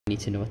need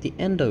to know what the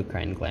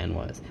endocrine gland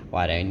was.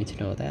 Why do I need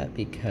to know that?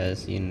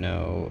 Because, you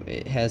know,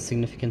 it has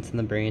significance in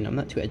the brain. I'm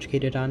not too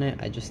educated on it.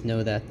 I just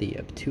know that the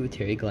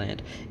pituitary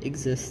gland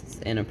exists,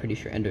 and I'm pretty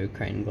sure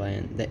endocrine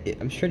gland,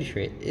 I'm pretty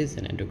sure it is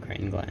an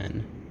endocrine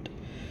gland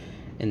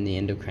in the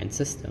endocrine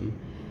system,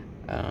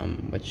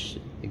 which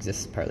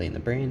exists partly in the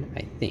brain,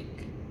 I think.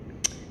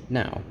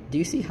 Now, do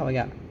you see how I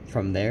got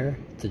from there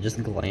to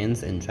just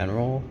glands in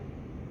general?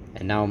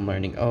 And now I'm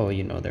learning, oh,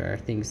 you know, there are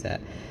things that,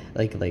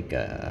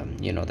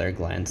 you know, there are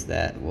glands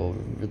that will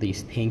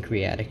release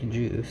pancreatic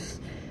juice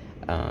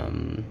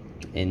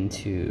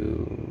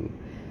into,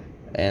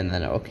 and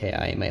then, okay,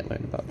 I might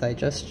learn about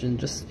digestion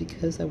just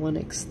because I want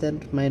to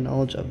extend my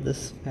knowledge of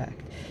this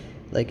fact.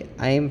 Like,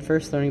 I am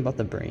first learning about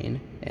the brain,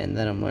 and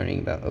then I'm learning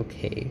about,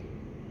 okay,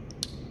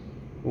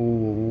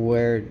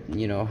 where,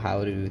 you know,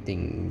 how do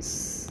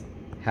things,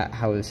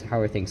 how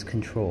are things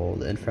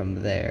controlled, and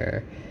from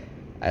there,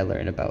 I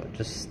learned about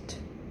just,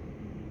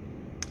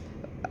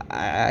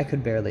 I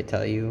could barely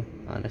tell you,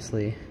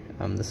 honestly.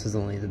 This is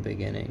only the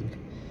beginning,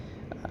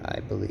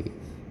 I believe.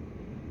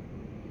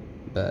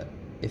 But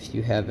if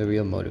you have a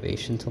real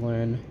motivation to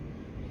learn,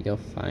 you'll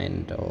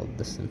find all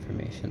this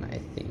information, I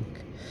think.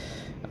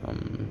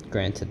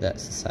 Granted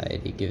that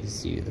society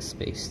gives you the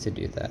space to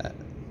do that,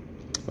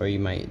 or you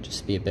might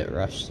just be a bit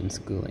rushed in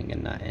schooling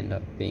and not end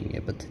up being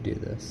able to do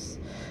this,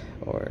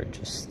 or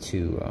just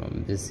too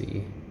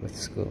busy with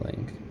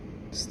schooling.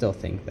 Still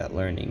think that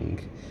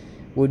learning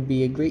would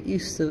be a great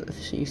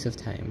efficient use of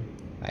time.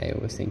 I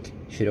always think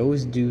you should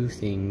always do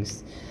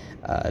things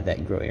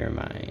that grow your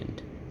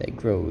mind, that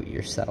grow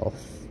yourself.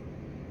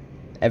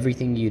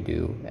 Everything you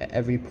do at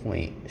every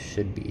point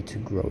should be to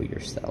grow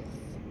yourself.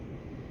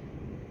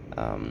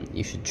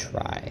 You should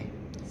try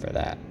for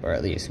that, or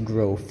at least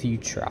grow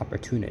future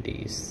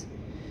opportunities.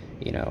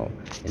 You know,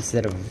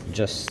 instead of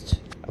just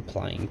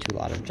applying to a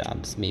lot of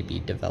jobs, maybe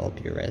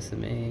develop your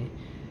resume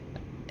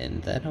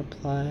and then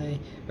apply,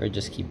 or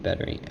just keep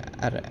bettering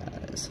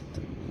at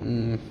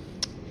something,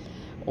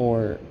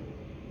 or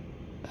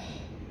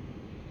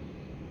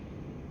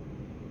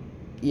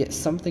yeah,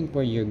 something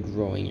where you're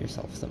growing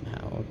yourself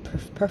somehow,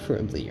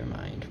 preferably your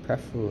mind,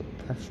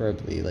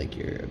 preferably like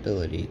your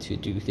ability to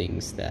do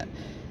things that,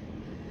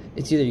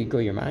 it's either you grow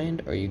your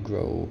mind or you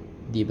grow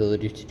the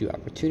ability to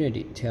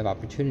have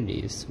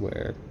opportunities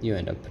where you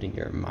end up putting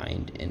your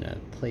mind in a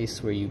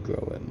place where you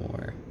grow it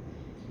more.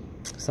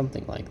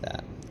 Something like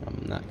that.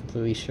 I'm not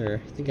completely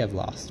sure. I think I've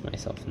lost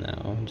myself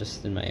now,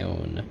 just in my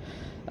own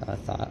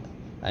thought.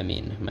 I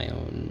mean,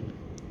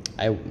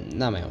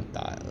 not my own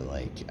thought,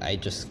 like, I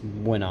just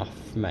went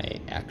off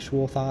my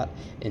actual thought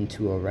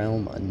into a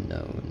realm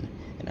unknown,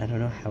 and I don't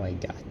know how I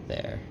got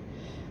there.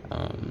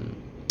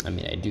 I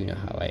mean, I do know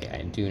how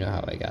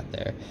I got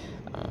there.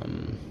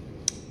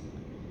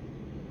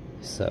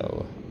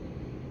 So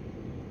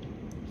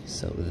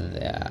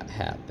that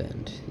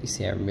happened. You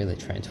see, I'm really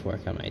trying to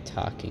work on my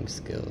talking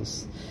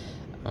skills.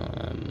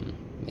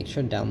 Make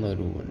sure to download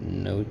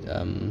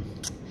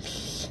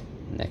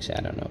actually,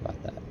 I don't know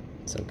about that.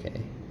 It's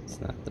okay. It's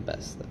not the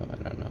best, though. I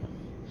don't know.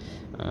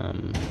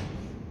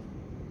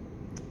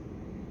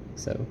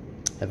 So,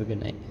 have a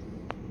good night.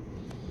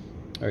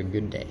 Or a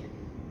good day.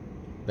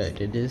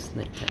 But it is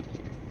nighttime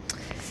here.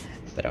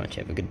 But I want you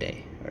to have a good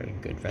day, or a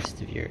good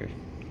rest of your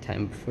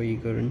time before you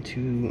go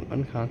into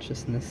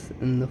unconsciousness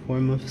in the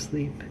form of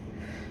sleep.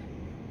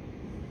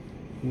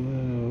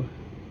 Whoa.